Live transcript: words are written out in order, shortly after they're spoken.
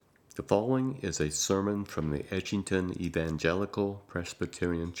The following is a sermon from the Edgington Evangelical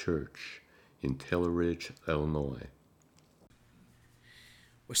Presbyterian Church in Taylor Ridge, Illinois.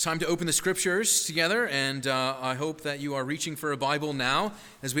 It's time to open the scriptures together, and I hope that you are reaching for a Bible now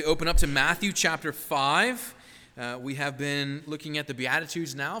as we open up to Matthew chapter 5. We have been looking at the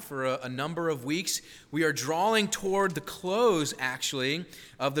Beatitudes now for a number of weeks. We are drawing toward the close, actually,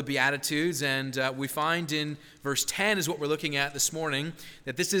 of the Beatitudes, and we find in verse 10 is what we're looking at this morning,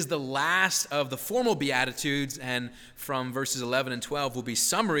 that this is the last of the formal Beatitudes, and from verses 11 and 12 will be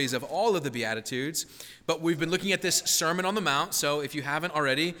summaries of all of the Beatitudes. But we've been looking at this Sermon on the Mount, so if you haven't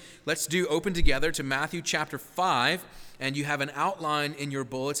already, let's open together to Matthew chapter 5. And you have an outline in your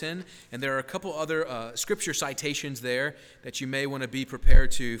bulletin, and there are a couple other scripture citations there that you may want to be prepared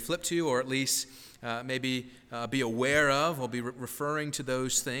to flip to, or at least maybe be aware of. I'll be referring to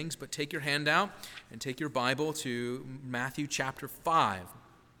those things, but take your handout and take your Bible to Matthew chapter 5.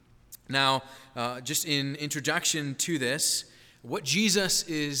 Now, just in introduction to this, what Jesus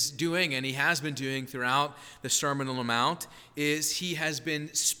is doing, and he has been doing throughout the Sermon on the Mount, is he has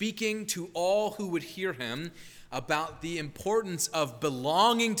been speaking to all who would hear him about the importance of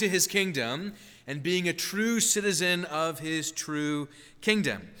belonging to his kingdom and being a true citizen of his true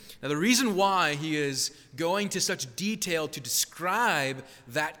kingdom. Now, the reason why he is going to such detail to describe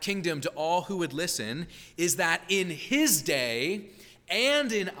that kingdom to all who would listen is that in his day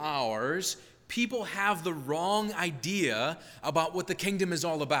and in ours, people have the wrong idea about what the kingdom is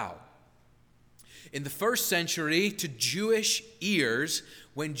all about. In the first century, to Jewish ears,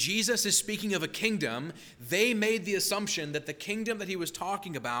 when Jesus is speaking of a kingdom, they made the assumption that the kingdom that he was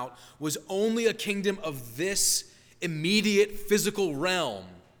talking about was only a kingdom of this immediate physical realm,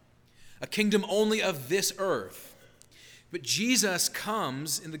 a kingdom only of this earth. But Jesus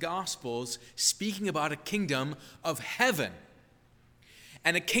comes in the Gospels speaking about a kingdom of heaven,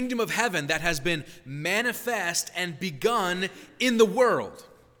 and a kingdom of heaven that has been manifest and begun in the world.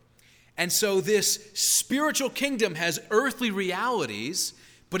 And so this spiritual kingdom has earthly realities,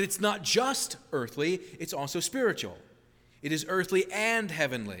 but it's not just earthly, it's also spiritual. It is earthly and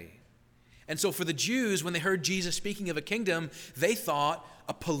heavenly. And so for the Jews, when they heard Jesus speaking of a kingdom, they thought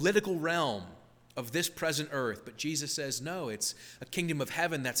a political realm of this present earth. But Jesus says, no, it's a kingdom of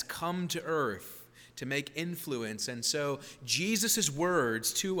heaven that's come to earth to make influence. And so Jesus'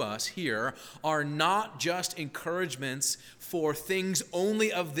 words to us here are not just encouragements for things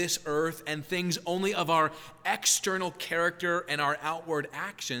only of this earth and things only of our external character and our outward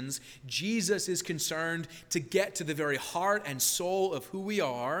actions. Jesus is concerned to get to the very heart and soul of who we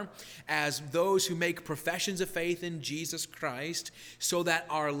are as those who make professions of faith in Jesus Christ, so that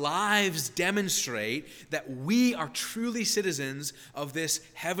our lives demonstrate that we are truly citizens of this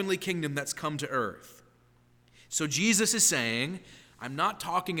heavenly kingdom that's come to earth. So Jesus is saying, I'm not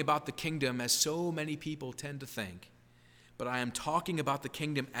talking about the kingdom as so many people tend to think, but I am talking about the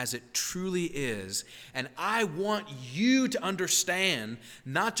kingdom as it truly is. And I want you to understand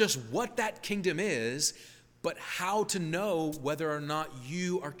not just what that kingdom is, but how to know whether or not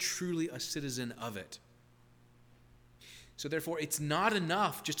you are truly a citizen of it. So therefore, it's not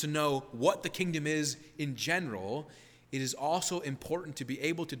enough just to know what the kingdom is in general. It is also important to be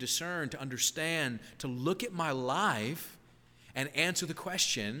able to discern, to understand, to look at my life and answer the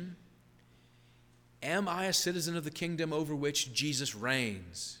question, am I a citizen of the kingdom over which Jesus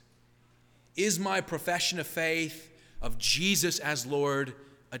reigns? Is my profession of faith of Jesus as Lord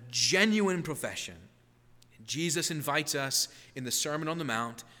a genuine profession? Jesus invites us in the Sermon on the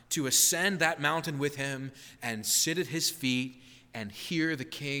Mount to ascend that mountain with him and sit at his feet and hear the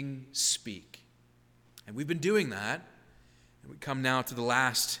King speak. And we've been doing that. And we come now to the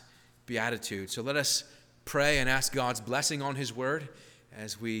last beatitude. So let us pray and ask God's blessing on his word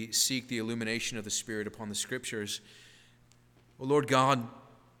as we seek the illumination of the Spirit upon the Scriptures. Oh, Lord God,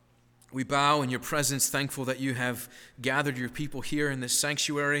 we bow in your presence, thankful that you have gathered your people here in this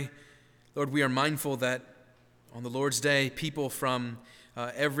sanctuary. Lord, we are mindful that on the Lord's Day, people from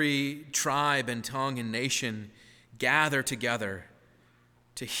every tribe and tongue and nation gather together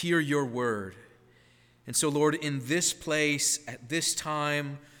to hear your word. And so, Lord, in this place, at this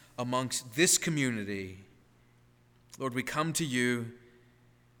time, amongst this community, Lord, we come to you,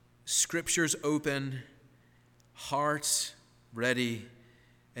 Scriptures open, hearts ready,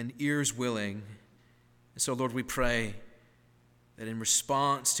 and ears willing. And so, Lord, we pray that in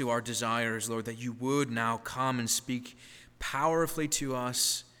response to our desires, Lord, that you would now come and speak powerfully to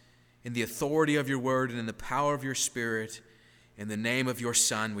us in the authority of your word and in the power of your Spirit. In the name of your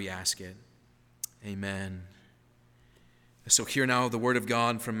Son, we ask it. Amen. So hear now the word of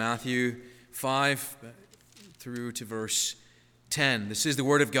God from Matthew 5 through to verse 10. This is the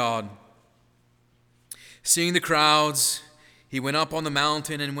word of God. Seeing the crowds, he went up on the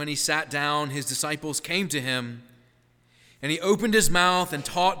mountain, and when he sat down, his disciples came to him. And he opened his mouth and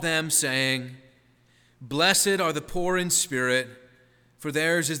taught them, saying, Blessed are the poor in spirit, for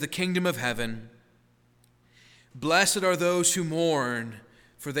theirs is the kingdom of heaven. Blessed are those who mourn,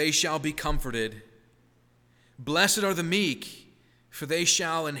 for they shall be comforted. Blessed are the meek, for they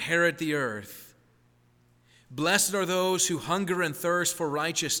shall inherit the earth. Blessed are those who hunger and thirst for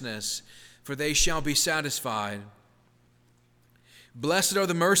righteousness, for they shall be satisfied. Blessed are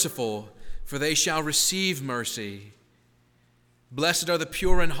the merciful, for they shall receive mercy. Blessed are the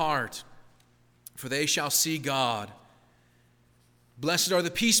pure in heart, for they shall see God. Blessed are the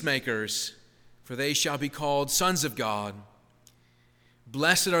peacemakers, for they shall be called sons of God.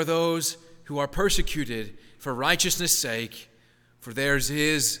 Blessed are those who are persecuted for righteousness' sake, for theirs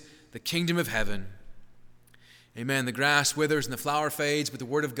is the kingdom of heaven. Amen. The grass withers and the flower fades, but the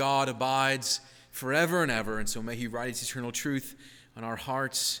word of God abides forever and ever. And so may he write his eternal truth on our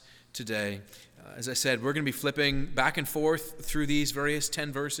hearts today. As I said, we're going to be flipping back and forth through these various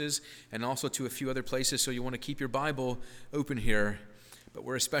 10 verses and also to a few other places, so you want to keep your Bible open here. But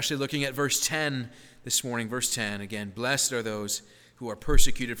we're especially looking at verse 10 this morning. Verse 10, again, blessed are those who are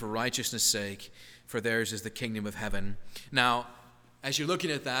persecuted for righteousness' sake, for theirs is the kingdom of heaven. Now, as you're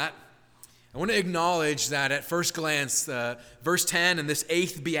looking at that, I want to acknowledge that at first glance, verse 10 and this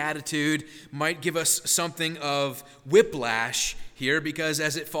 8th beatitude might give us something of whiplash here, because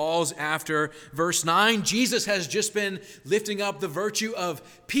as it falls after verse 9, Jesus has just been lifting up the virtue of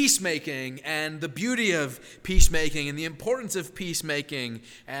peacemaking and the beauty of peacemaking and the importance of peacemaking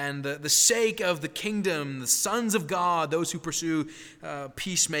and the sake of the kingdom, the sons of God, those who pursue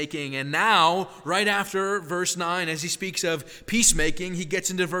peacemaking. And now, right after verse 9, as he speaks of peacemaking, he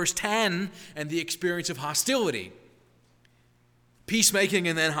gets into verse 10 and the experience of hostility. Peacemaking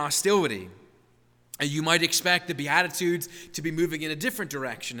and then hostility. You might expect the Beatitudes to be moving in a different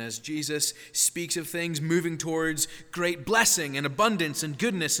direction as Jesus speaks of things moving towards great blessing and abundance and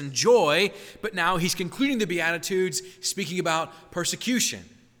goodness and joy, but now he's concluding the Beatitudes speaking about persecution.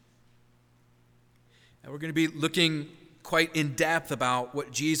 Now we're going to be looking quite in depth about what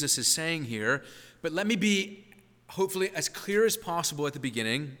Jesus is saying here, but let me be hopefully as clear as possible at the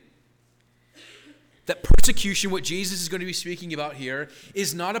beginning that persecution, what Jesus is going to be speaking about here,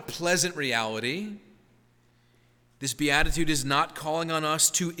 is not a pleasant reality. This beatitude is not calling on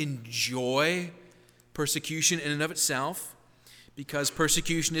us to enjoy persecution in and of itself, because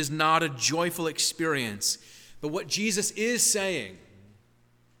persecution is not a joyful experience. But what Jesus is saying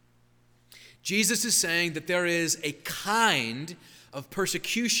that there is a kind of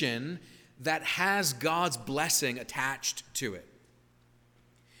persecution that has God's blessing attached to it.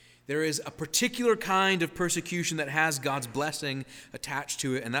 There is a particular kind of persecution that has God's blessing attached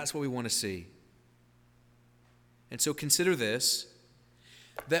to it, and that's what we want to see. And so consider this,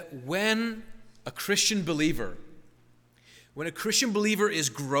 that when a Christian believer is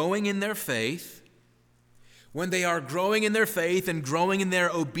growing in their faith, when they are growing in their faith and growing in their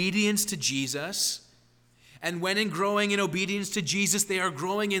obedience to Jesus, and when in growing in obedience to Jesus, they are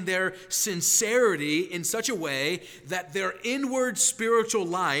growing in their sincerity in such a way that their inward spiritual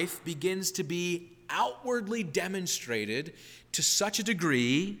life begins to be outwardly demonstrated to such a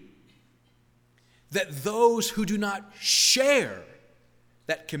degree that those who do not share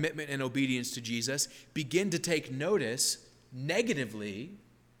that commitment and obedience to Jesus begin to take notice negatively,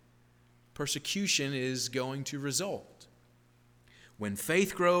 persecution is going to result. When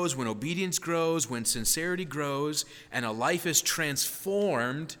faith grows, when obedience grows, when sincerity grows, and a life is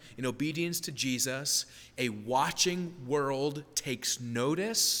transformed in obedience to Jesus, a watching world takes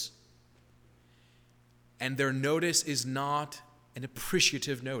notice, and their notice is not an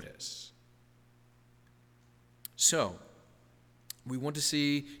appreciative notice. So, we want to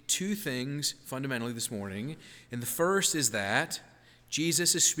see two things fundamentally this morning. And the first is that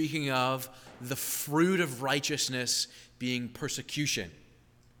Jesus is speaking of the fruit of righteousness being persecution.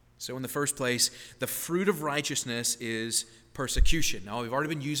 So in the first place, the fruit of righteousness is persecution. Now, we've already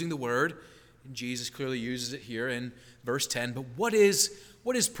been using the word, and Jesus clearly uses it here in verse 10. But what is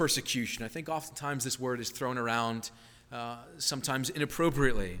persecution? I think oftentimes this word is thrown around sometimes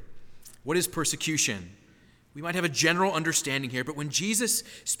inappropriately. What is persecution? We might have a general understanding here, but when Jesus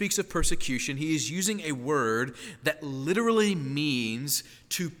speaks of persecution, he is using a word that literally means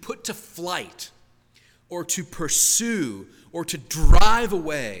to put to flight, or to pursue, or to drive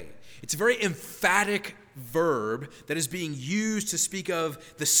away. It's a very emphatic verb that is being used to speak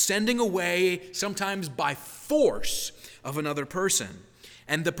of the sending away, sometimes by force, of another person.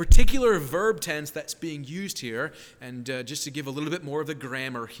 And the particular verb tense that's being used here, and just to give a little bit more of the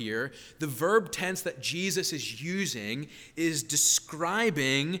grammar here, the verb tense that Jesus is using is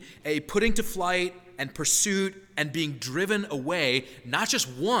describing a putting to flight and pursuit and being driven away, not just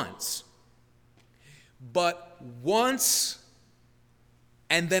once, but once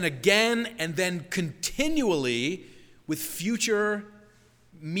and then again and then continually with future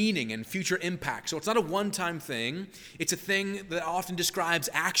meaning and future impact. So it's not a one-time thing. It's a thing that often describes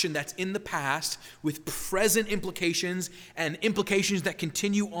action that's in the past with present implications and implications that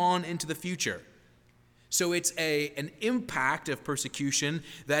continue on into the future. So it's an impact of persecution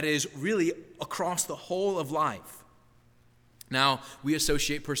that is really across the whole of life. Now, we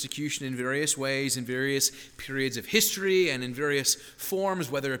associate persecution in various ways, in various periods of history, and in various forms,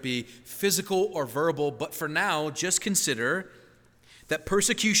 whether it be physical or verbal. But for now, just consider that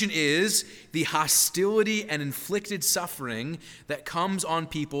persecution is the hostility and inflicted suffering that comes on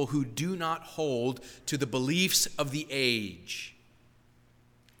people who do not hold to the beliefs of the age.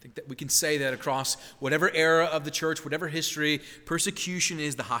 I think that we can say that across whatever era of the church, whatever history, persecution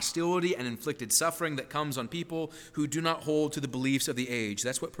is the hostility and inflicted suffering that comes on people who do not hold to the beliefs of the age.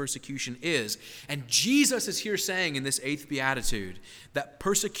 That's what persecution is. And Jesus is here saying in this 8th beatitude that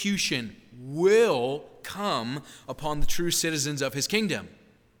persecution will come upon the true citizens of his kingdom.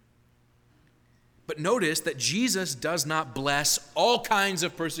 But notice that Jesus does not bless all kinds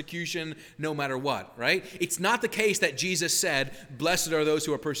of persecution no matter what, right? It's not the case that Jesus said, "Blessed are those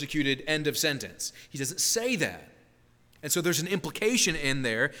who are persecuted," end of sentence. He doesn't say that. And so there's an implication in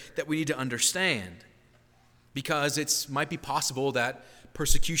there that we need to understand, because it might be possible that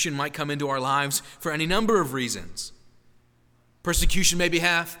persecution might come into our lives for any number of reasons. Persecution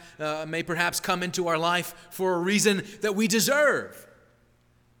may perhaps come into our life for a reason that we deserve.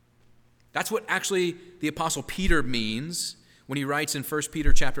 That's what actually the Apostle Peter means when he writes in 1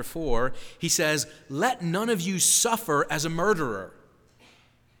 Peter chapter 4. He says, "Let none of you suffer as a murderer,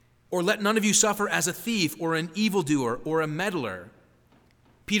 or let none of you suffer as a thief or an evildoer or a meddler."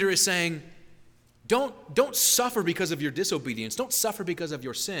 Peter is saying, don't suffer because of your disobedience. Don't suffer because of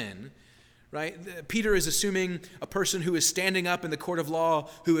your sin. Right? Peter is assuming a person who is standing up in the court of law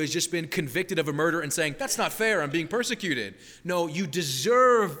who has just been convicted of a murder and saying, "That's not fair, I'm being persecuted." No, you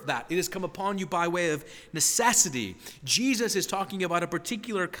deserve that. It has come upon you by way of necessity. Jesus is talking about a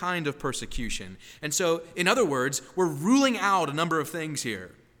particular kind of persecution. And so, in other words, we're ruling out a number of things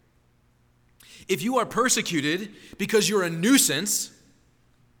here. If you are persecuted because you're a nuisance,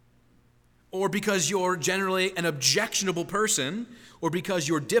 or because you're generally an objectionable person, or because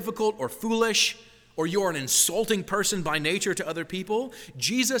you're difficult or foolish, or you're an insulting person by nature to other people,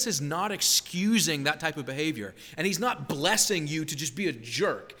 Jesus is not excusing that type of behavior. And he's not blessing you to just be a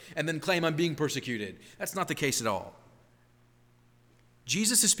jerk and then claim, "I'm being persecuted." That's not the case at all.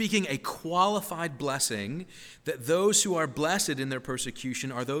 Jesus is speaking a qualified blessing, that those who are blessed in their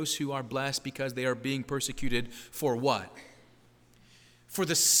persecution are those who are blessed because they are being persecuted for what? For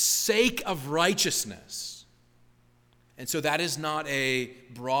the sake of righteousness. And so that is not a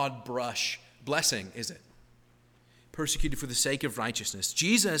broad brush blessing, is it? Persecuted for the sake of righteousness.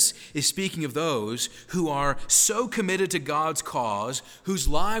 Jesus is speaking of those who are so committed to God's cause, whose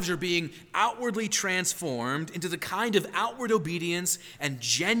lives are being outwardly transformed into the kind of outward obedience and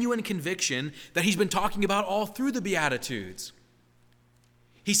genuine conviction that he's been talking about all through the Beatitudes.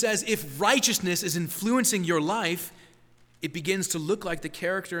 He says, if righteousness is influencing your life, it begins to look like the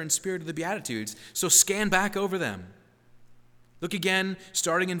character and spirit of the Beatitudes. So scan back over them. Look again,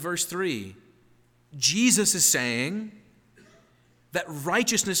 starting in verse 3. Jesus is saying that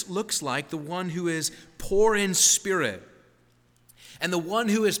righteousness looks like the one who is poor in spirit. And the one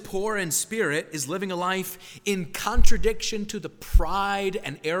who is poor in spirit is living a life in contradiction to the pride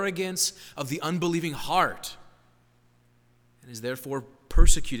and arrogance of the unbelieving heart, and is therefore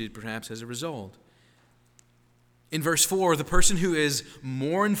persecuted perhaps as a result. In verse 4, the person who is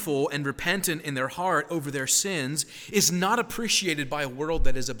mournful and repentant in their heart over their sins is not appreciated by a world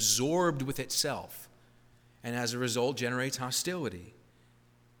that is absorbed with itself, and as a result generates hostility.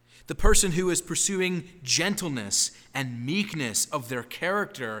 The person who is pursuing gentleness and meekness of their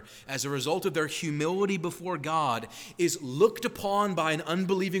character as a result of their humility before God is looked upon by an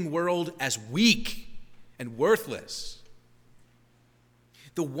unbelieving world as weak and worthless.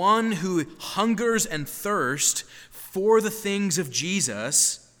 The one who hungers and thirsts for the things of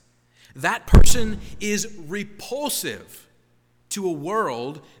Jesus, that person is repulsive to a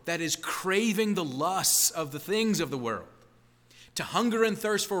world that is craving the lusts of the things of the world. To hunger and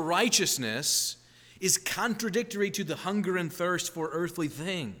thirst for righteousness is contradictory to the hunger and thirst for earthly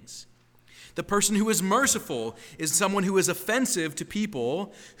things. The person who is merciful is someone who is offensive to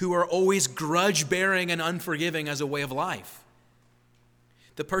people who are always grudge-bearing and unforgiving as a way of life.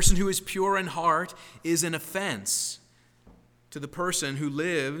 The person who is pure in heart is an offense to the person who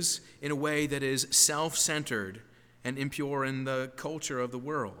lives in a way that is self-centered and impure in the culture of the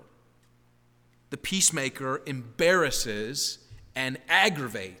world. The peacemaker embarrasses and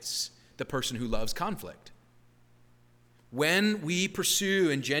aggravates the person who loves conflict. When we pursue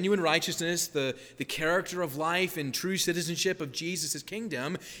in genuine righteousness the character of life and true citizenship of Jesus'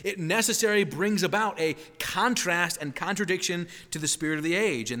 kingdom, it necessarily brings about a contrast and contradiction to the spirit of the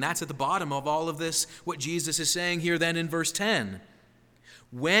age. And that's at the bottom of all of this, what Jesus is saying here then in verse 10.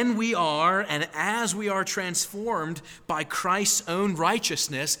 When we are and as we are transformed by Christ's own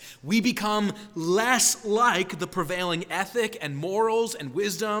righteousness, we become less like the prevailing ethic and morals and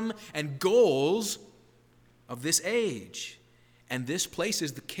wisdom and goals of this age. And this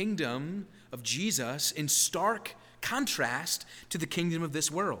places the kingdom of Jesus in stark contrast to the kingdom of this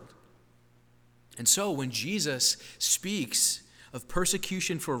world. And so when Jesus speaks of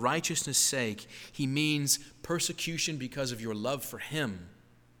persecution for righteousness' sake, he means persecution because of your love for him,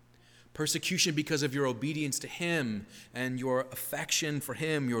 persecution because of your obedience to him and your affection for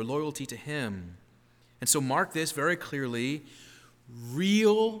him, your loyalty to him. And so mark this very clearly: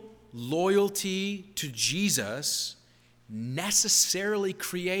 real loyalty to Jesus necessarily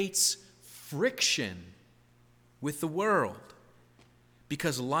creates friction with the world,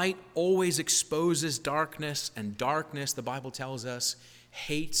 because light always exposes darkness, and darkness, the Bible tells us,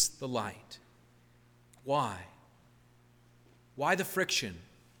 hates the light. Why? Why the friction?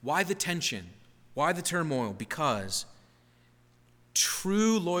 Why the tension? Why the turmoil? Because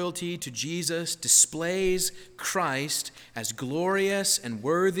true loyalty to Jesus displays Christ as glorious and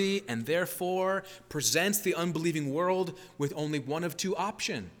worthy, and therefore presents the unbelieving world with only one of two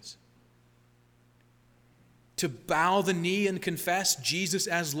options: to bow the knee and confess Jesus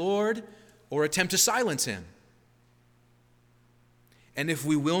as Lord, or attempt to silence him. And if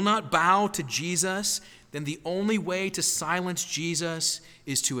we will not bow to Jesus, then the only way to silence Jesus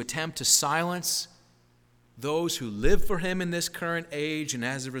is to attempt to silence those who live for him in this current age, and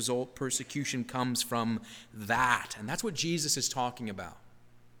as a result, persecution comes from that. And that's what Jesus is talking about.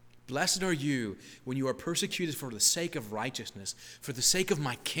 Blessed are you when you are persecuted for the sake of righteousness, for the sake of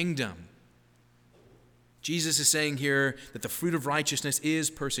my kingdom. Jesus is saying here that the fruit of righteousness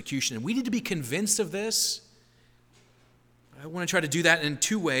is persecution, and we need to be convinced of this. I want to try to do that in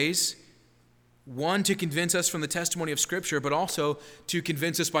two ways. One, to convince us from the testimony of Scripture, but also to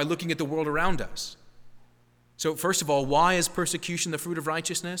convince us by looking at the world around us. So first of all, why is persecution the fruit of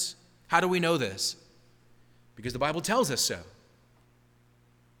righteousness? How do we know this? Because the Bible tells us so.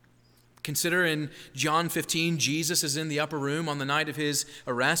 Consider in John 15, Jesus is in the upper room on the night of his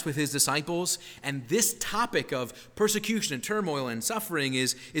arrest with his disciples, and this topic of persecution and turmoil and suffering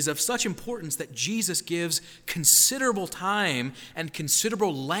is of such importance that Jesus gives considerable time and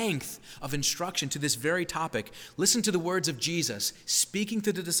considerable length of instruction to this very topic. Listen to the words of Jesus speaking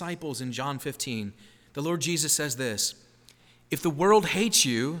to the disciples in John 15. The Lord Jesus says this: "If the world hates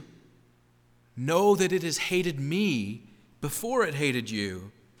you, know that it has hated me before it hated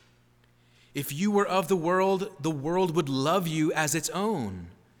you. If you were of the world would love you as its own.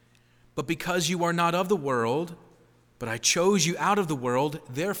 But because you are not of the world, but I chose you out of the world,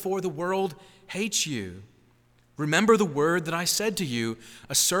 therefore the world hates you. Remember the word that I said to you,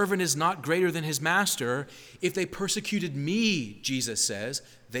 a servant is not greater than his master. If they persecuted me," Jesus says,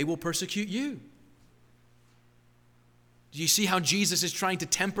 "they will persecute you." Do you see how Jesus is trying to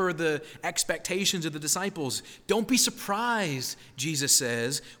temper the expectations of the disciples? Don't be surprised, Jesus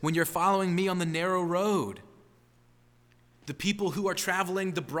says, when you're following me on the narrow road. The people who are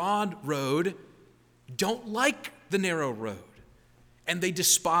traveling the broad road don't like the narrow road, and they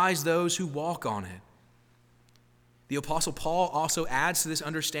despise those who walk on it. The Apostle Paul also adds to this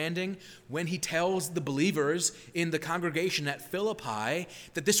understanding when he tells the believers in the congregation at Philippi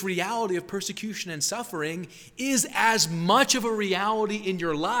that this reality of persecution and suffering is as much of a reality in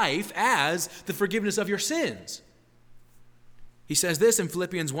your life as the forgiveness of your sins. He says this in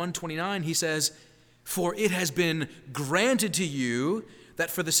Philippians 1:29, he says, "For it has been granted to you that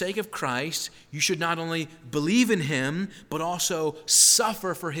for the sake of Christ you should not only believe in him, but also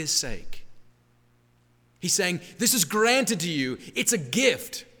suffer for his sake." He's saying, this is granted to you. It's a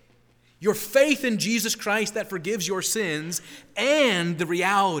gift. Your faith in Jesus Christ that forgives your sins, and the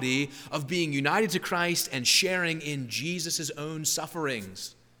reality of being united to Christ and sharing in Jesus' own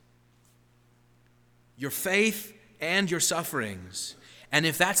sufferings. Your faith and your sufferings. And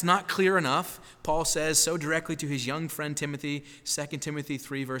if that's not clear enough, Paul says so directly to his young friend Timothy, 2 Timothy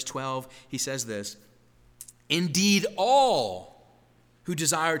 3, verse 12, he says this, "Indeed, all who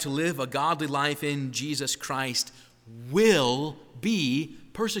desire to live a godly life in Jesus Christ will be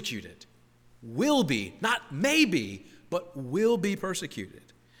persecuted." Will be, not maybe, but will be persecuted.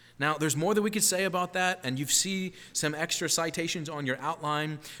 Now, there's more that we could say about that, and you see some extra citations on your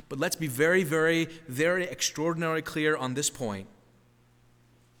outline, but let's be very, very, very extraordinarily clear on this point.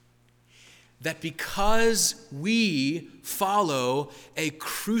 That because we follow a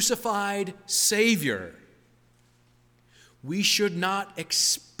crucified Savior, we should not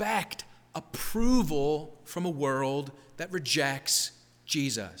expect approval from a world that rejects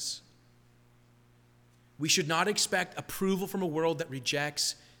Jesus. We should not expect approval from a world that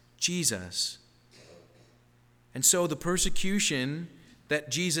rejects Jesus. And so the persecution that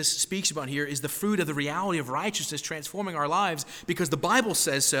Jesus speaks about here is the fruit of the reality of righteousness transforming our lives because the Bible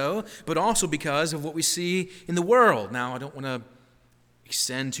says so, but also because of what we see in the world. Now, I don't want to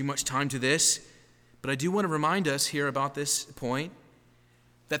extend too much time to this, but I do want to remind us here about this point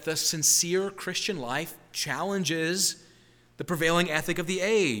that the sincere Christian life challenges the prevailing ethic of the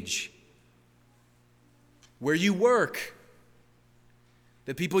age. Where you work,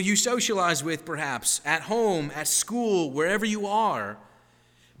 the people you socialize with perhaps, at home, at school, wherever you are.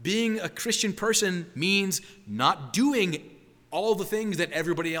 Being a Christian person means not doing all the things that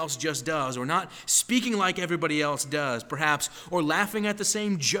everybody else just does, or not speaking like everybody else does, perhaps, or laughing at the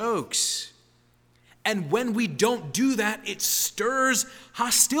same jokes. And when we don't do that, it stirs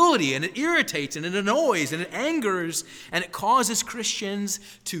hostility, and it irritates, and it annoys, and it angers, and it causes Christians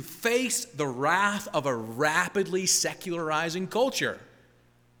to face the wrath of a rapidly secularizing culture.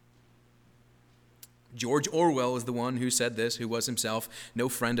 George Orwell is the one who said this, who was himself no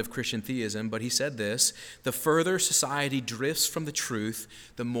friend of Christian theism, but he said this, "The further society drifts from the truth,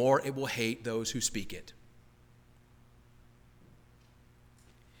 the more it will hate those who speak it."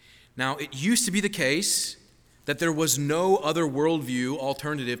 Now, it used to be the case that there was no other worldview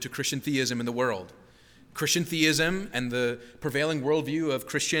alternative to Christian theism in the world. Christian theism and the prevailing worldview of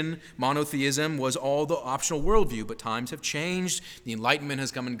Christian monotheism was all the optional worldview, but times have changed. The Enlightenment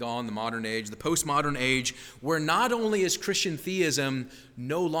has come and gone, the modern age, the postmodern age, where not only is Christian theism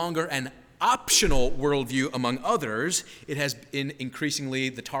no longer an optional worldview among others, it has been increasingly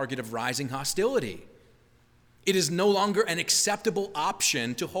the target of rising hostility. It is no longer an acceptable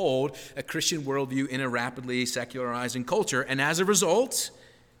option to hold a Christian worldview in a rapidly secularizing culture. And as a result,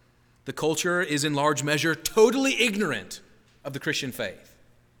 the culture is in large measure totally ignorant of the Christian faith.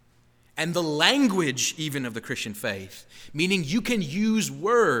 And the language even of the Christian faith, meaning you can use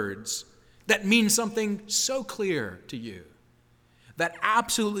words that mean something so clear to you, that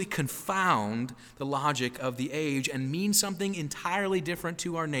absolutely confound the logic of the age and mean something entirely different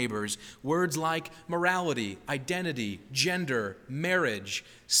to our neighbors. Words like morality, identity, gender, marriage.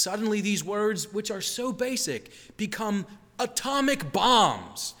 Suddenly these words, which are so basic, become atomic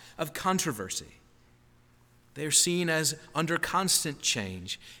bombs of controversy. They're seen as under constant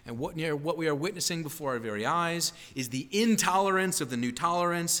change. And what we are witnessing before our very eyes is the intolerance of the new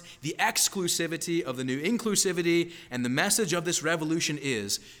tolerance, the exclusivity of the new inclusivity, and the message of this revolution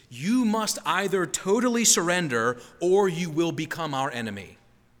is, you must either totally surrender or you will become our enemy.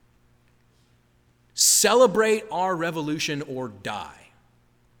 Celebrate our revolution or die.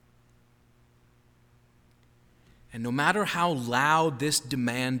 And no matter how loud this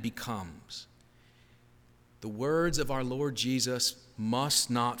demand becomes, the words of our Lord Jesus must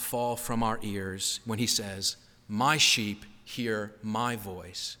not fall from our ears when he says, "My sheep hear my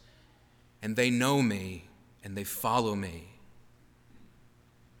voice, and they know me, and they follow me."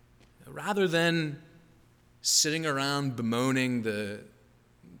 Rather than sitting around bemoaning the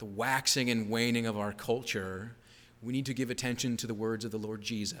waxing and waning of our culture, we need to give attention to the words of the Lord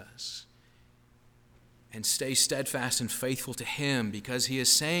Jesus and stay steadfast and faithful to him, because he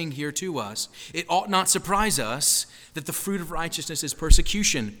is saying here to us, it ought not surprise us that the fruit of righteousness is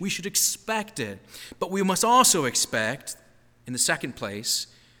persecution. We should expect it. But we must also expect, in the second place,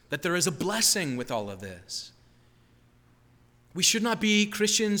 that there is a blessing with all of this. We should not be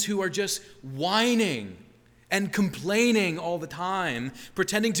Christians who are just whining and complaining all the time,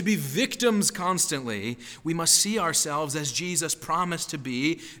 pretending to be victims constantly. We must see ourselves as Jesus promised to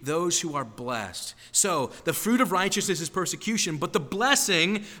be, those who are blessed. So, the fruit of righteousness is persecution, but the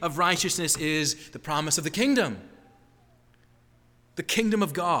blessing of righteousness is the promise of the kingdom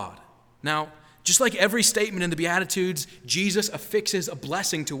of God. Now, just like every statement in the Beatitudes, Jesus affixes a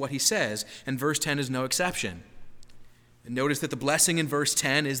blessing to what he says, and verse 10 is no exception. And notice that the blessing in verse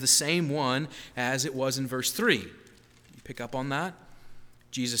 10 is the same one as it was in verse 3. You pick up on that?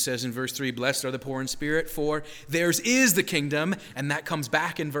 Jesus says in verse 3, blessed are the poor in spirit, for theirs is the kingdom. And that comes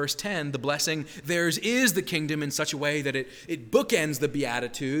back in verse 10, the blessing, theirs is the kingdom, in such a way that it bookends the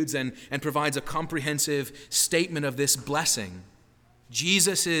Beatitudes and provides a comprehensive statement of this blessing.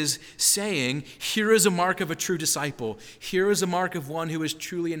 Jesus is saying, here is a mark of a true disciple. Here is a mark of one who is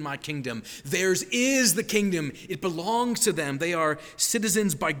truly in my kingdom. Theirs is the kingdom. It belongs to them. They are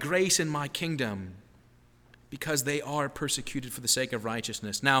citizens by grace in my kingdom, because they are persecuted for the sake of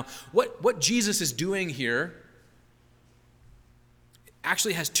righteousness. Now, what Jesus is doing here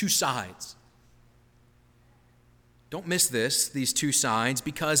actually has two sides. Don't miss these two sides,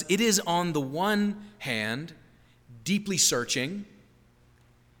 because it is on the one hand deeply searching,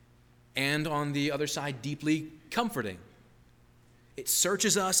 and on the other side deeply comforting. It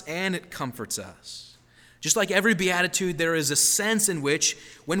searches us and it comforts us. Just like every beatitude, there is a sense in which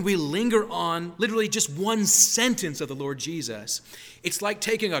when we linger on literally just one sentence of the Lord Jesus, it's like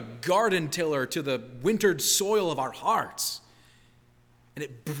taking a garden tiller to the wintered soil of our hearts. And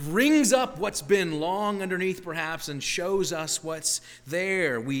it brings up what's been long underneath perhaps and shows us what's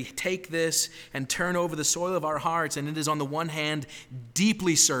there. We take this and turn over the soil of our hearts, and it is on the one hand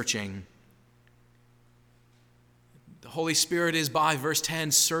deeply searching. The Holy Spirit is, by verse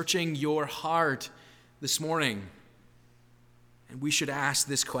 10, searching your heart this morning. And we should ask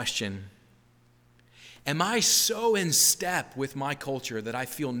this question: am I so in step with my culture that I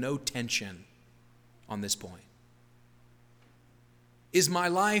feel no tension on this point? Is my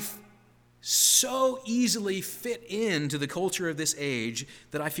life so easily fit into the culture of this age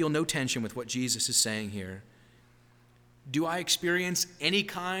that I feel no tension with what Jesus is saying here? Do I experience any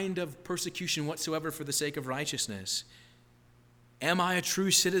kind of persecution whatsoever for the sake of righteousness? Am I a true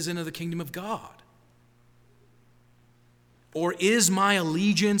citizen of the kingdom of God? Or is my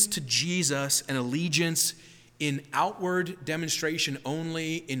allegiance to Jesus an allegiance in outward demonstration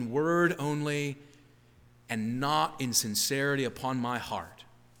only, in word only, and not in sincerity upon my heart?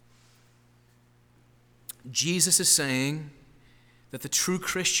 Jesus is saying that the true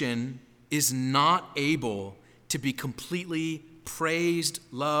Christian is not able to be completely praised,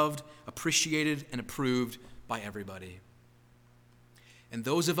 loved, appreciated, and approved by everybody. And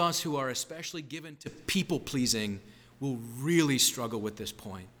those of us who are especially given to people-pleasing will really struggle with this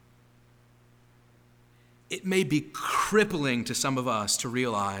point. It may be crippling to some of us to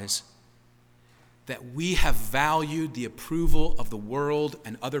realize that we have valued the approval of the world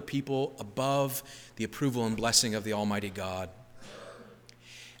and other people above the approval and blessing of the Almighty God.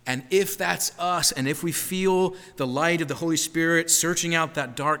 And if that's us, and if we feel the light of the Holy Spirit searching out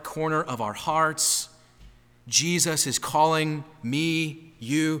that dark corner of our hearts, Jesus is calling me,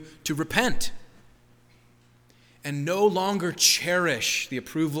 you, to repent and no longer cherish the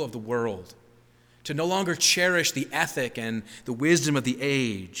approval of the world, to no longer cherish the ethic and the wisdom of the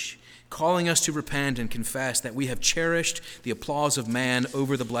age, calling us to repent and confess that we have cherished the applause of man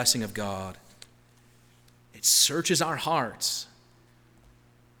over the blessing of God. It searches our hearts,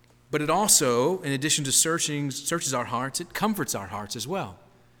 but it also, in addition to searches our hearts, it comforts our hearts as well.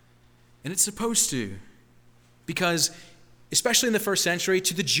 And it's supposed to, because especially in the first century,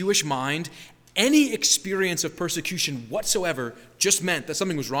 to the Jewish mind, any experience of persecution whatsoever just meant that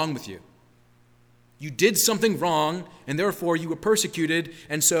something was wrong with you. You did something wrong, and therefore you were persecuted,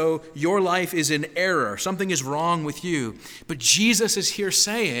 and so your life is in error. Something is wrong with you. But Jesus is here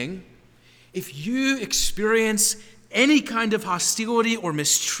saying, if you experience any kind of hostility or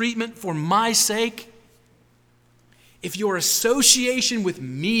mistreatment for my sake, if your association with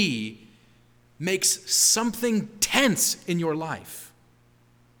me makes something tense in your life,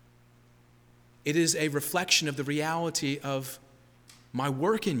 it is a reflection of the reality of my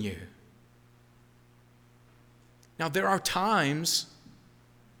work in you. Now, there are times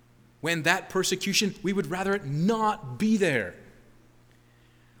when that persecution, we would rather it not be there.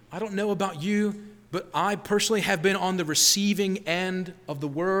 I don't know about you, but I personally have been on the receiving end of the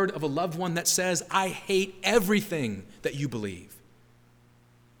word of a loved one that says, I hate everything that you believe.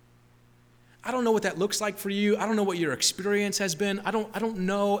 I don't know what that looks like for you. I don't know what your experience has been. I don't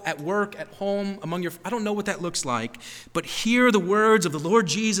know at work, at home, I don't know what that looks like. But hear the words of the Lord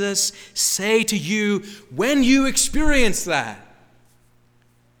Jesus say to you, when you experience that,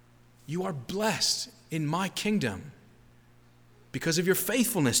 you are blessed in my kingdom because of your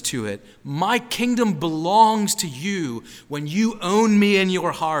faithfulness to it. My kingdom belongs to you when you own me in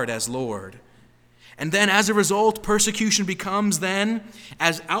your heart as Lord. And then as a result, persecution becomes then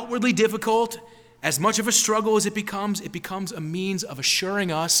as outwardly difficult, as much of a struggle as it becomes a means of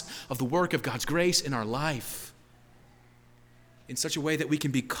assuring us of the work of God's grace in our life in such a way that we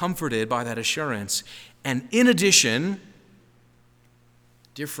can be comforted by that assurance. And in addition,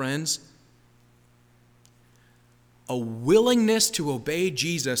 Dear friends, a willingness to obey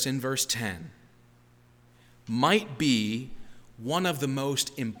Jesus in verse 10 might be one of the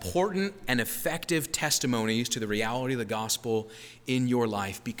most important and effective testimonies to the reality of the gospel in your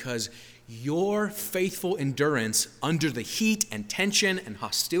life, because your faithful endurance under the heat and tension and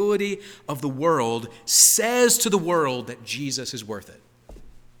hostility of the world says to the world that Jesus is worth it.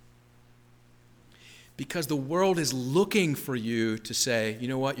 Because the world is looking for you to say, you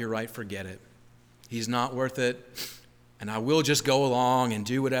know what, you're right, forget it. He's not worth it, and I will just go along and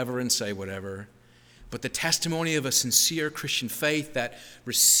do whatever and say whatever. But the testimony of a sincere Christian faith that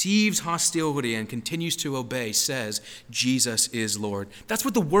receives hostility and continues to obey says, Jesus is Lord. That's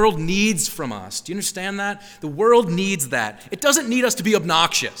what the world needs from us. Do you understand that? The world needs that. It doesn't need us to be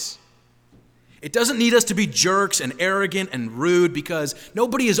obnoxious. It doesn't need us to be jerks and arrogant and rude, because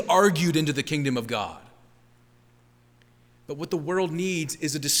nobody is argued into the kingdom of God. But what the world needs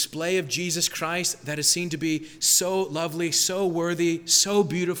is a display of Jesus Christ that is seen to be so lovely, so worthy, so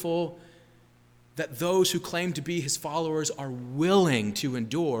beautiful, that those who claim to be his followers are willing to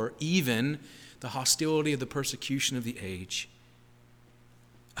endure even the hostility of the persecution of the age.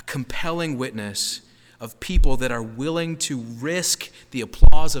 A compelling witness of people that are willing to risk the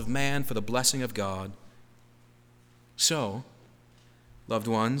applause of man for the blessing of God. So, loved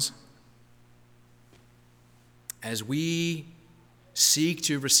ones, as we seek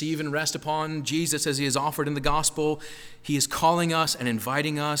to receive and rest upon Jesus as he is offered in the gospel, he is calling us and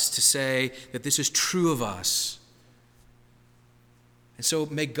inviting us to say that this is true of us. And so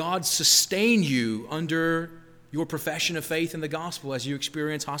may God sustain you under your profession of faith in the gospel as you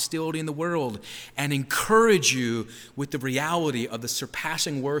experience hostility in the world, and encourage you with the reality of the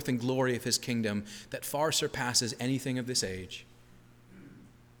surpassing worth and glory of his kingdom that far surpasses anything of this age.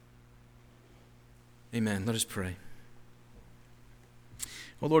 Amen. Let us pray.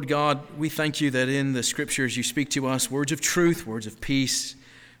 Well, Lord God, we thank you that in the scriptures you speak to us words of truth, words of peace,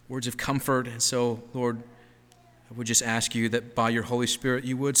 words of comfort. And so, Lord, I would just ask you that by your Holy Spirit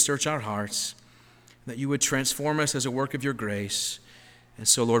you would search our hearts, that you would transform us as a work of your grace. And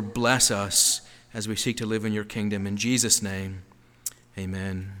so, Lord, bless us as we seek to live in your kingdom. In Jesus' name,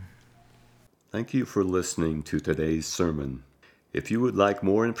 amen. Thank you for listening to today's sermon. If you would like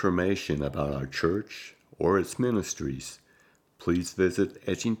more information about our church or its ministries, please visit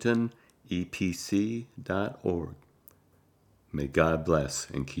edgingtonepc.org. May God bless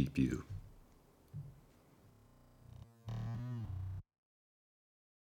and keep you.